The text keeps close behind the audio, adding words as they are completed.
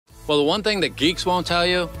Well, the one thing that Geeks won't tell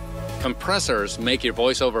you, compressors make your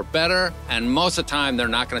voiceover better, and most of the time they're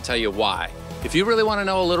not going to tell you why. If you really want to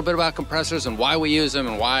know a little bit about compressors and why we use them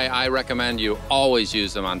and why I recommend you always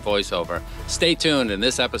use them on voiceover, stay tuned in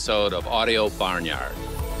this episode of Audio Barnyard.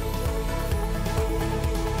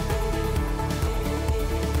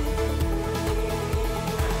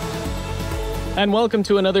 And welcome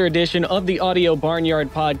to another edition of the Audio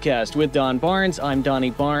Barnyard podcast with Don Barnes. I'm Donnie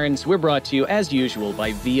Barnes. We're brought to you, as usual,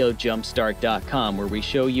 by VOJumpstart.com, where we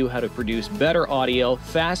show you how to produce better audio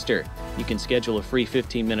faster. You can schedule a free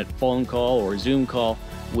 15-minute phone call or Zoom call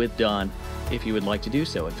with Don if you would like to do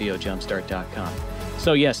so at VOJumpstart.com.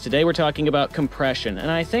 So yes, today we're talking about compression, and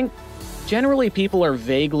I think generally people are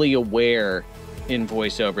vaguely aware in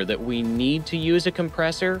voiceover that we need to use a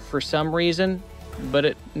compressor for some reason, but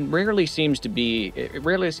it rarely seems to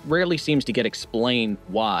get explained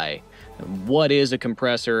why. What is a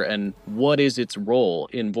compressor and what is its role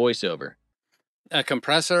in voiceover? A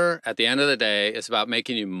compressor, at the end of the day, is about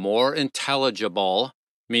making you more intelligible,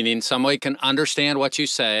 meaning somebody can understand what you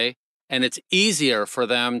say, and it's easier for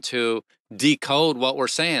them to decode what we're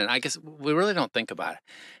saying. I guess we really don't think about it.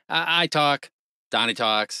 I talk, Donnie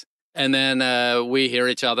talks, and then we hear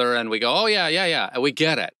each other and we go, oh, yeah, and we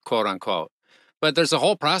get it, quote unquote. But there's a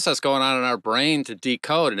whole process going on in our brain to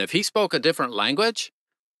decode. And if he spoke a different language,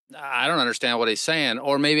 I don't understand what he's saying.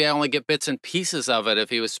 Or maybe I only get bits and pieces of it if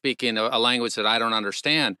he was speaking a language that I don't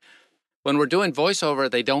understand. When we're doing voiceover,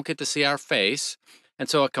 they don't get to see our face. And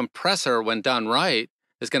so a compressor, when done right,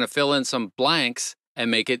 is going to fill in some blanks and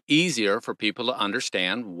make it easier for people to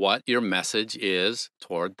understand what your message is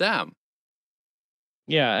toward them.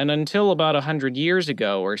 Yeah, and until about 100 years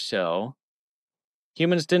ago or so,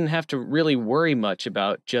 humans didn't have to really worry much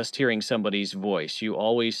about just hearing somebody's voice. You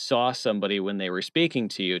always saw somebody when they were speaking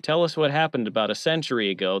to you. Tell us what happened about a century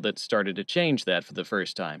ago that started to change that for the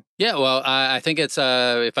first time. Yeah, well, I think it's,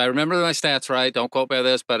 if I remember my stats right, don't quote me on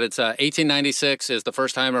this, but it's 1896 is the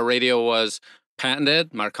first time a radio was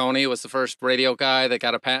patented. Marconi was the first radio guy that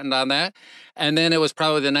got a patent on that. And then it was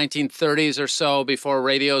probably the 1930s or so before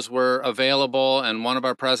radios were available. And one of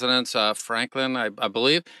our presidents, Franklin, I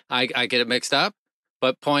believe, I get it mixed up.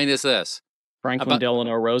 But point is this. Franklin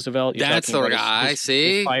Delano Roosevelt. That's the guy,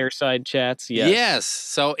 see? His fireside chats, yes. Yes.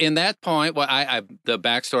 So in that point, the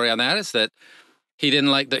backstory on that is that he didn't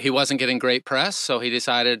like that he wasn't getting great press, so he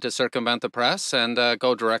decided to circumvent the press and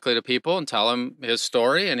go directly to people and tell them his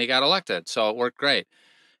story, and he got elected. So it worked great.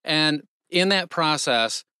 And in that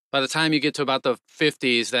process, by the time you get to about the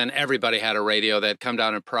 50s, then everybody had a radio that had come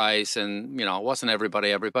down in price, and, you know, it wasn't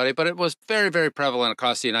everybody, but it was very, very prevalent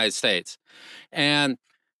across the United States. And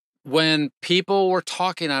when people were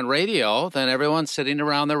talking on radio, then everyone's sitting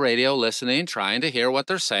around the radio listening, trying to hear what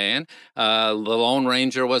they're saying. The Lone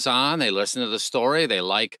Ranger was on. They listened to the story. They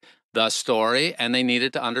like the story, and they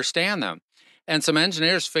needed to understand them. And some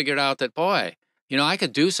engineers figured out that, boy, you know, I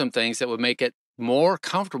could do some things that would make it more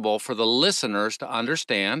comfortable for the listeners to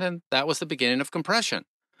understand, and that was the beginning of compression.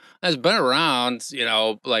 It's been around, you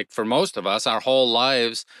know, like for most of us, our whole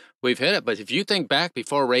lives, we've hit it. But if you think back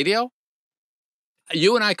before radio,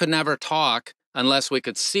 you and I could never talk unless we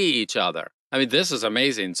could see each other. I mean, this is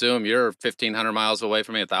amazing. Zoom, you're 1,500 miles away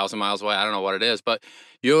from me, 1,000 miles away. I don't know what it is, but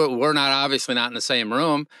we're obviously not in the same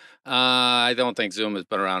room. I don't think Zoom has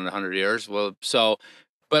been around 100 years.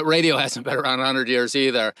 But radio hasn't been around 100 years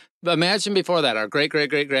either. But imagine before that, our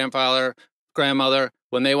great-great-great-grandfather, grandmother,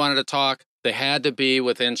 when they wanted to talk, they had to be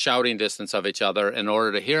within shouting distance of each other in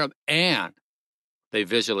order to hear them, and they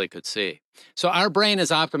visually could see. So our brain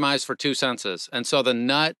is optimized for two senses. And so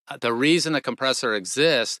the reason a compressor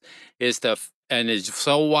exists and is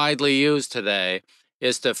so widely used today,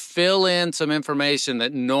 is to fill in some information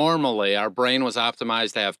that normally our brain was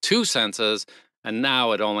optimized to have two senses, and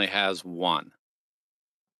now it only has one.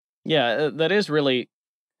 Yeah, that is really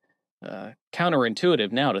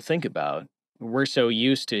counterintuitive now to think about. We're so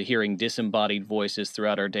used to hearing disembodied voices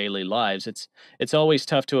throughout our daily lives. It's always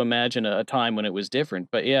tough to imagine a time when it was different.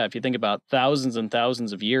 But yeah, if you think about thousands and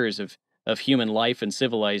thousands of years of human life and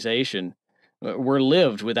civilization, we're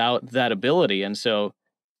lived without that ability. And so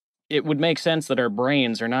it would make sense that our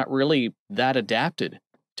brains are not really that adapted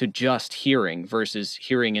to just hearing versus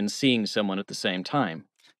hearing and seeing someone at the same time.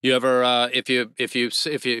 You ever, if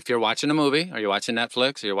you're watching a movie or you're watching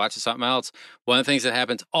Netflix or you're watching something else, one of the things that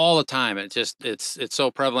happens all the time, it's so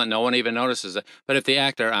prevalent, no one even notices it. But if the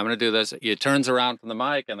actor, I'm going to do this, he turns around from the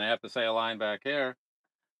mic and they have to say a line back here,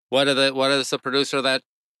 what does the producer of that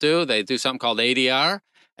do? They do something called ADR,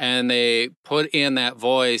 and they put in that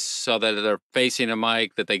voice so that they're facing a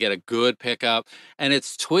mic, that they get a good pickup, and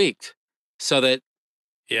it's tweaked so that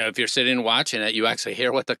Yeah, if you're sitting and watching it, you actually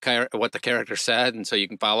hear what the character said, and so you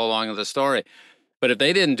can follow along with the story. But if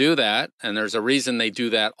they didn't do that, and there's a reason they do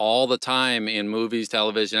that all the time in movies,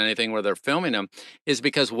 television, anything where they're filming them, is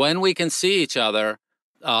because when we can see each other,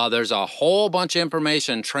 there's a whole bunch of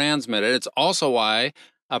information transmitted. It's also why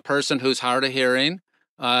a person who's hard of hearing,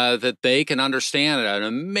 that they can understand an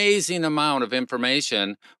amazing amount of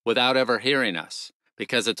information without ever hearing us,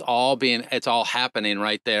 because it's all happening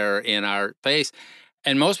right there in our face.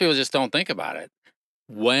 And most people just don't think about it.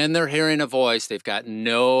 When they're hearing a voice, they've got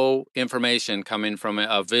no information coming from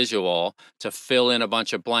a visual to fill in a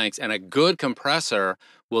bunch of blanks. And a good compressor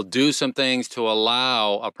will do some things to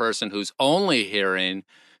allow a person who's only hearing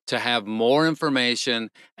to have more information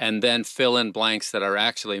and then fill in blanks that are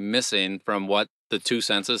actually missing from what the two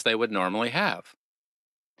senses they would normally have.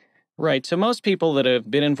 Right. So most people that have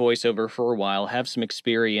been in voiceover for a while have some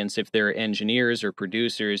experience if they're engineers or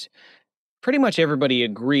producers. Pretty much everybody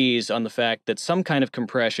agrees on the fact that some kind of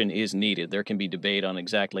compression is needed. There can be debate on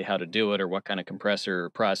exactly how to do it or what kind of compressor or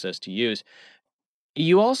process to use.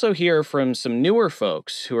 You also hear from some newer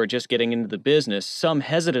folks who are just getting into the business some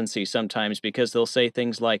hesitancy sometimes because they'll say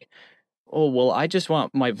things like, "Oh, well, I just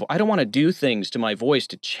want I don't want to do things to my voice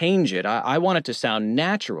to change it. I want it to sound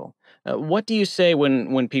natural." What do you say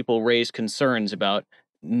when people raise concerns about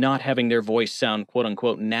not having their voice sound quote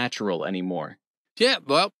unquote natural anymore? Yeah,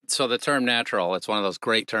 well, so the term natural, it's one of those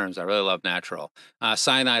great terms. I really love natural.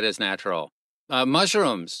 Cyanide is natural.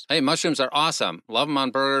 Mushrooms. Hey, mushrooms are awesome. Love them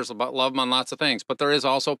on burgers, love them on lots of things. But there is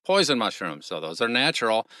also poison mushrooms. So those are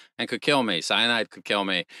natural and could kill me. Cyanide could kill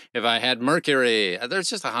me. If I had mercury, there's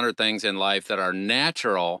just 100 things in life that are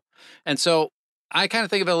natural. And so I kind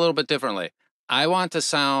of think of it a little bit differently. I want to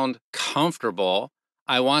sound comfortable.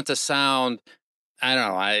 I want to sound, I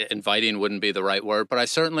don't know, inviting wouldn't be the right word, but I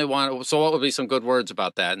certainly want, so what would be some good words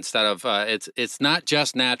about that instead of, it's not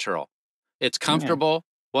just natural. It's Yeah. comfortable.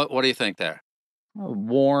 What do you think there?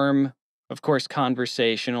 Warm, of course,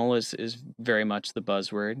 conversational is very much the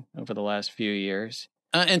buzzword over the last few years.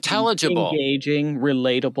 Intelligible. Engaging,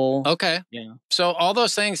 relatable. Okay. Yeah. So all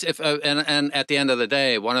those things, if and at the end of the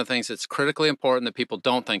day, one of the things that's critically important that people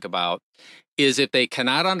don't think about is if they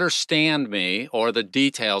cannot understand me or the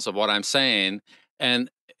details of what I'm saying,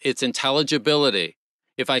 and its intelligibility.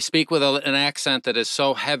 If I speak with an accent that is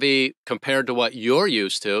so heavy compared to what you're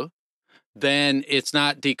used to, then it's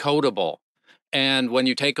not decodable. And when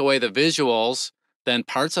you take away the visuals, then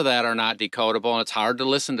parts of that are not decodable and it's hard to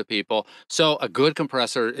listen to people. So a good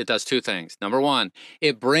compressor, it does two things. Number one,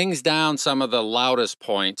 it brings down some of the loudest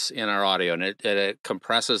points in our audio and it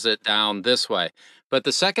compresses it down this way. But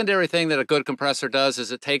the secondary thing that a good compressor does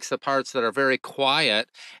is it takes the parts that are very quiet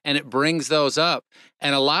and it brings those up.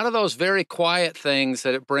 And a lot of those very quiet things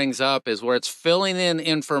that it brings up is where it's filling in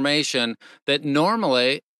information that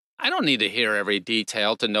normally I don't need to hear every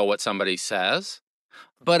detail to know what somebody says.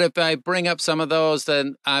 But if I bring up some of those,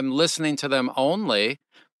 then I'm listening to them only.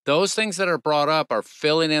 Those things that are brought up are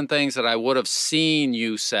filling in things that I would have seen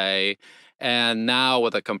you say. And now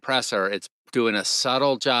with a compressor, it's doing a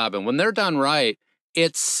subtle job. And when they're done right,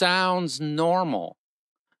 it sounds normal.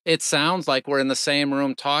 It sounds like we're in the same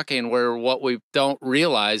room talking, where what we don't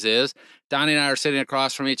realize is Donnie and I are sitting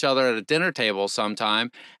across from each other at a dinner table sometime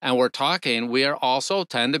and we're talking. We are also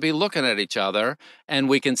tend to be looking at each other and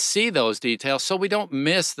we can see those details so we don't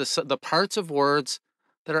miss the parts of words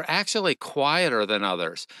that are actually quieter than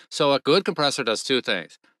others. So a good compressor does two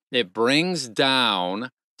things. It brings down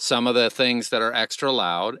some of the things that are extra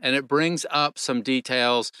loud and it brings up some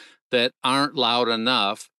details that aren't loud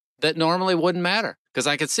enough that normally wouldn't matter because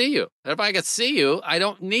I could see you. If I could see you, I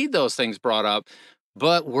don't need those things brought up.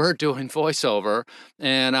 But we're doing voiceover,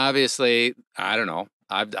 and obviously, I don't know.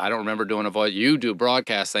 I don't remember doing a voice. You do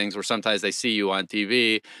broadcast things where sometimes they see you on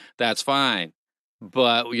TV. That's fine.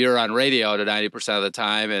 But you're on radio to 90% of the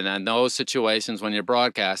time. And in those situations when you're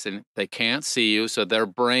broadcasting, they can't see you. So their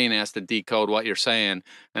brain has to decode what you're saying.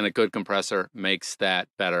 And a good compressor makes that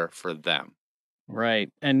better for them. Right.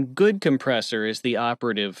 And good compressor is the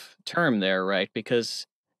operative term there, right? Because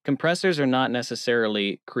compressors are not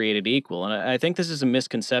necessarily created equal. And I think this is a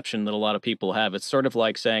misconception that a lot of people have. It's sort of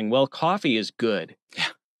like saying, well, coffee is good.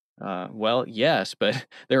 Yeah. Well, yes, but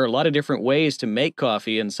there are a lot of different ways to make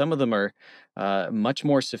coffee, and some of them are much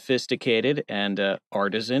more sophisticated and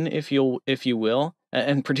artisan, if you will,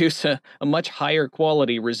 and produce a much higher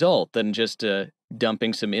quality result than just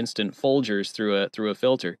dumping some instant Folgers through a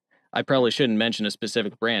filter. I probably shouldn't mention a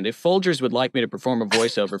specific brand. If Folgers would like me to perform a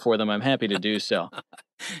voiceover for them, I'm happy to do so.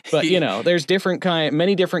 But, there's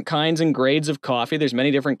many different kinds and grades of coffee. There's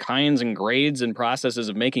many different kinds and grades and processes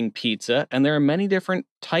of making pizza. And there are many different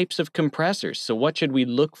types of compressors. So what should we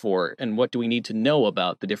look for? And what do we need to know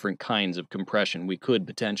about the different kinds of compression we could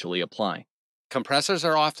potentially apply? Compressors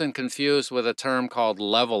are often confused with a term called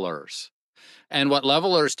levelers. And what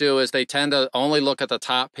levelers do is they tend to only look at the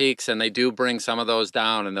top peaks, and they do bring some of those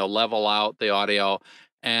down, and they'll level out the audio.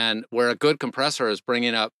 And where a good compressor is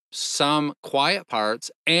bringing up some quiet parts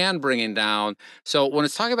and bringing down. So when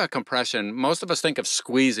it's talking about compression, most of us think of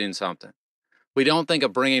squeezing something. We don't think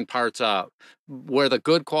of bringing parts up, where the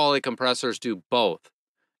good quality compressors do both.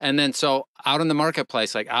 And then so out in the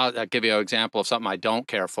marketplace, like I'll give you an example of something I don't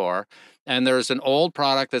care for. And there's an old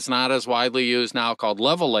product that's not as widely used now called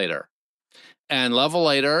Levelator. And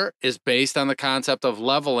Levelator is based on the concept of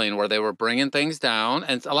leveling, where they were bringing things down.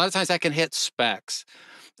 And a lot of times that can hit specs.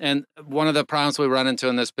 And one of the problems we run into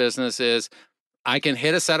in this business is I can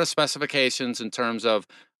hit a set of specifications in terms of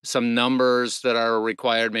some numbers that are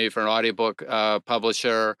required maybe for an audiobook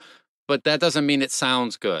publisher, but that doesn't mean it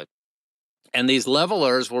sounds good. And these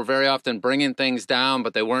levelers were very often bringing things down,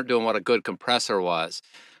 but they weren't doing what a good compressor was.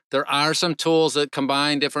 There are some tools that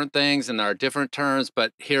combine different things, and there are different terms,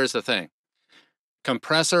 but here's the thing.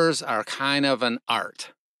 Compressors are kind of an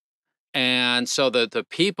art. And so the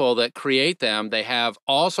people that create them, they have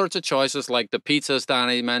all sorts of choices, like the pizzas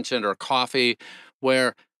Donnie mentioned, or coffee,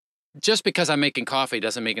 where just because I'm making coffee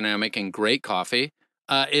doesn't mean I'm making great coffee.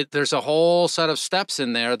 There's a whole set of steps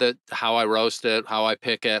in there, that how I roast it, how I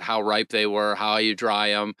pick it, how ripe they were, how you dry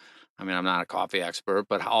them. I mean, I'm not a coffee expert,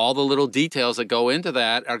 but all the little details that go into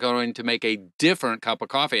that are going to make a different cup of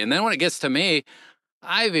coffee. And then when it gets to me,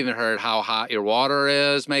 I've even heard how hot your water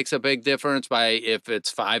is makes a big difference. By if it's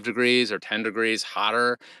 5 degrees or 10 degrees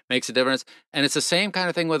hotter makes a difference. And it's the same kind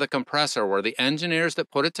of thing with a compressor, where the engineers that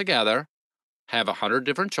put it together have 100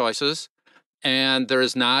 different choices. And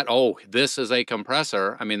there's not, oh, this is a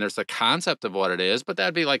compressor. I mean, there's the concept of what it is, but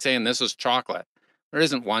that'd be like saying this is chocolate. There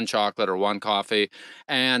isn't one chocolate or one coffee.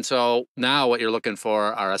 And so now what you're looking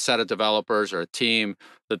for are a set of developers or a team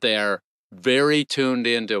that they are very tuned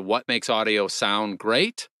into what makes audio sound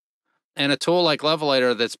great. And a tool like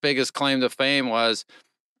Levelator, that's biggest claim to fame was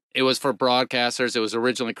it was for broadcasters. It was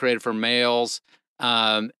originally created for males.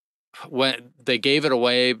 When they gave it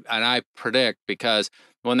away, and I predict, because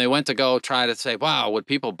when they went to go try to say, wow, would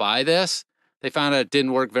people buy this? They found out it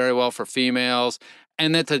didn't work very well for females.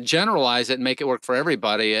 And then to generalize it and make it work for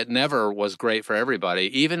everybody, it never was great for everybody.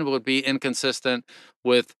 Even would be inconsistent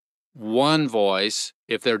with one voice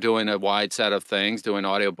if they're doing a wide set of things, doing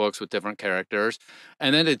audiobooks with different characters.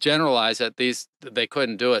 And then to generalize that they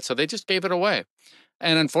couldn't do it. So they just gave it away.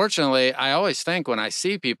 And unfortunately, I always think when I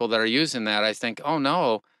see people that are using that, I think, oh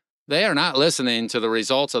no, they are not listening to the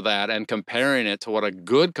results of that and comparing it to what a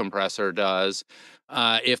good compressor does.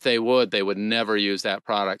 If they would never use that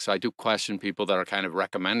product. So I do question people that are kind of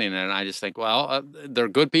recommending it. And I just think, well, they're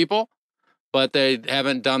good people, but they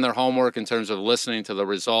haven't done their homework in terms of listening to the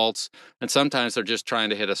results. And sometimes they're just trying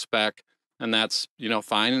to hit a spec. And that's,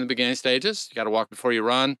 fine in the beginning stages. You got to walk before you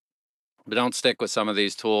run. But don't stick with some of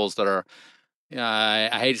these tools that are,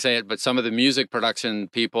 I hate to say it, but some of the music production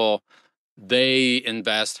people, they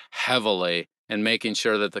invest heavily in making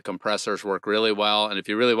sure that the compressors work really well. And if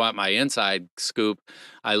you really want my inside scoop,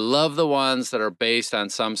 I love the ones that are based on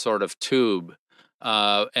some sort of tube.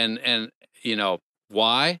 And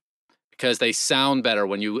why? Because they sound better.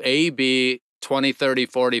 When you A/B 20, 30,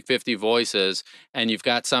 40, 50 voices, and you've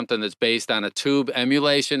got something that's based on a tube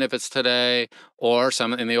emulation, if it's today, or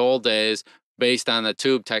some in the old days, based on the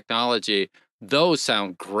tube technology, those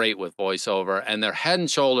sound great with voiceover, and they're head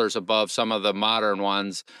and shoulders above some of the modern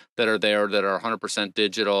ones that are there that are 100%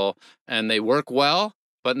 digital, and they work well,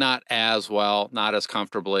 but not as well, not as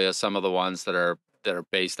comfortably as some of the ones that are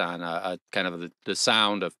based on a kind of the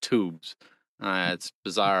sound of tubes. It's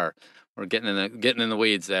bizarre. We're getting in the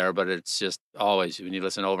weeds there, but it's just always, when you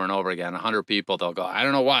listen over and over again, 100 people, they'll go, I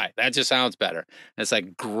don't know why, that just sounds better. And it's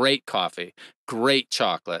like great coffee, great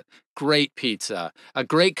chocolate, great pizza, a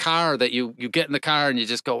great car that you get in the car and you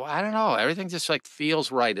just go, I don't know, everything just like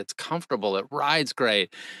feels right. It's comfortable. It rides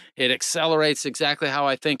great. It accelerates exactly how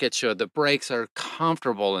I think it should. The brakes are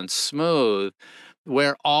comfortable and smooth,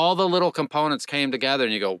 where all the little components came together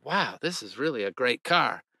and you go, wow, this is really a great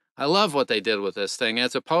car. I love what they did with this thing,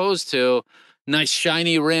 as opposed to nice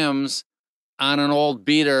shiny rims on an old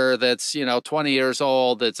beater that's, 20 years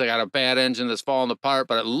old, that's got a bad engine that's falling apart,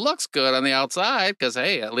 but it looks good on the outside because,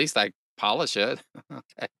 hey, at least I polish it.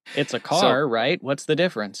 Okay. It's a car, right? What's the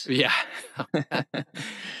difference? Yeah.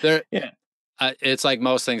 Yeah. It's like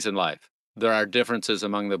most things in life. there are differences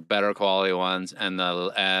among the better quality ones and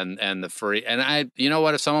the free. And you know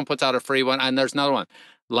what? If someone puts out a free one, and there's another one,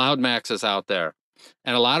 LoudMax is out there,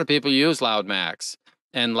 and a lot of people use LoudMax.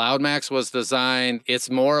 And LoudMax was designed, it's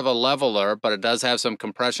more of a leveler, but it does have some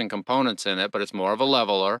compression components in it, but it's more of a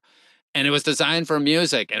leveler. And it was designed for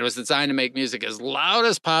music, and it was designed to make music as loud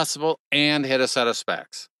as possible and hit a set of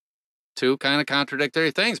specs. Two kind of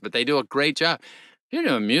contradictory things, but they do a great job. You're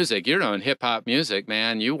doing music, you're doing hip hop music,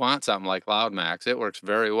 man. You want something like LoudMax. It works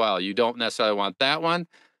very well. You don't necessarily want that one.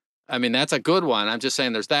 I mean, that's a good one. I'm just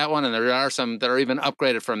saying there's that one, and there are some that are even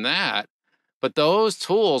upgraded from that. But those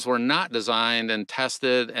tools were not designed and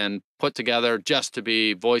tested and put together just to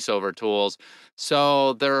be voiceover tools.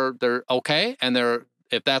 So they're okay, and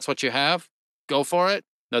if that's what you have, go for it.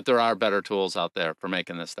 But there are better tools out there for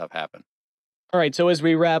making this stuff happen. All right, so as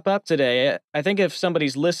we wrap up today, I think if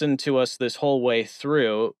somebody's listened to us this whole way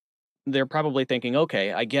through, they're probably thinking,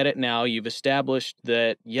 okay, I get it now. You've established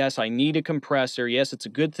that, yes, I need a compressor. Yes, it's a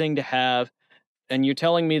good thing to have. And you're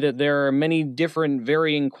telling me that there are many different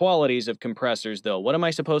varying qualities of compressors, though. What am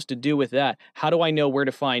I supposed to do with that? How do I know where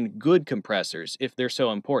to find good compressors if they're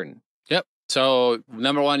so important? Yep. So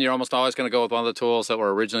number one, you're almost always going to go with one of the tools that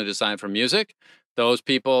were originally designed for music. Those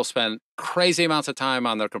people spend crazy amounts of time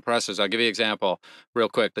on their compressors. I'll give you an example real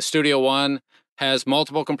quick. The Studio One has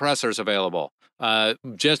multiple compressors available.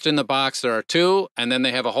 Just in the box, there are two, and then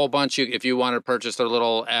they have a whole bunch. If you want to purchase their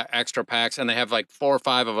little extra packs, and they have like 4 or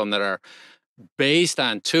 5 of them that are based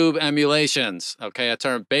on tube emulations. Okay, a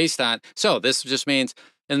term based on. So this just means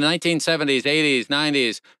in the 1970s, 80s,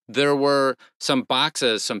 90s, there were some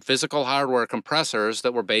boxes, some physical hardware compressors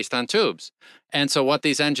that were based on tubes. And so what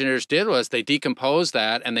these engineers did was they decomposed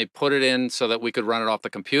that and they put it in so that we could run it off the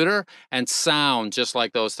computer and sound just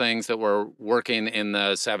like those things that were working in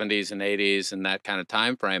the 70s and 80s and that kind of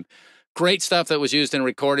time frame. Great stuff that was used in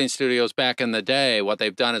recording studios back in the day. What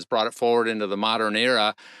they've done is brought it forward into the modern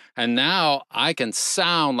era. And now I can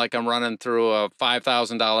sound like I'm running through a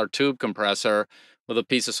 $5,000 tube compressor with a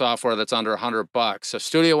piece of software that's under $100. So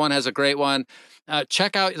Studio One has a great one.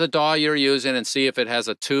 Check out the DAW you're using and see if it has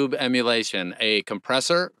a tube emulation, a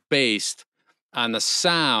compressor based on the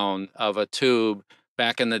sound of a tube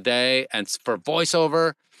back in the day. And for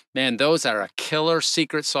voiceover, man, those are a killer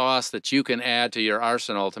secret sauce that you can add to your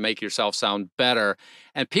arsenal to make yourself sound better.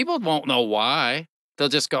 And people won't know why. They'll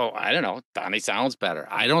just go, I don't know, Donny sounds better.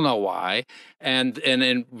 I don't know why. And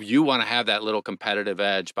you want to have that little competitive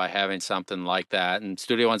edge by having something like that. And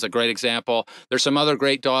Studio One's a great example. There's some other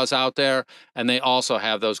great DAWs out there, and they also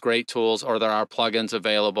have those great tools, or there are plugins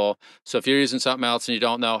available. So if you're using something else and you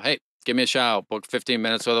don't know, hey, give me a shout. Book 15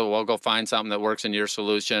 minutes with it. We'll go find something that works in your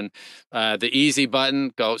solution. The easy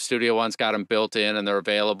button, go. Studio One's got them built in, and they're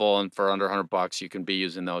available. And for under $100, you can be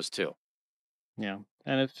using those too. Yeah.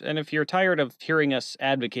 And if you're tired of hearing us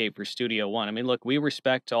advocate for Studio One, I mean, look, we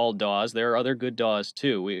respect all DAWs. There are other good DAWs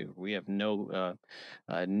too. We have no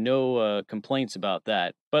complaints about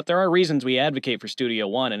that. But there are reasons we advocate for Studio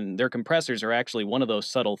One, and their compressors are actually one of those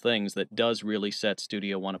subtle things that does really set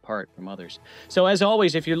Studio One apart from others. So as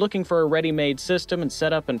always, if you're looking for a ready-made system and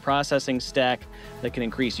setup and processing stack that can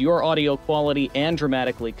increase your audio quality and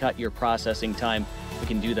dramatically cut your processing time, we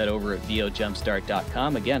can do that over at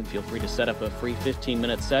vojumpstart.com. Again, feel free to set up a free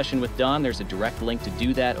 15-minute session with Don. There's a direct link to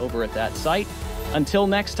do that over at that site. Until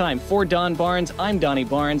next time, for Don Barnes, I'm Donny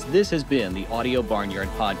Barnes. This has been the Audio Barnyard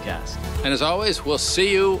Podcast. And as always, we'll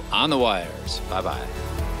see you on the wires. Bye-bye.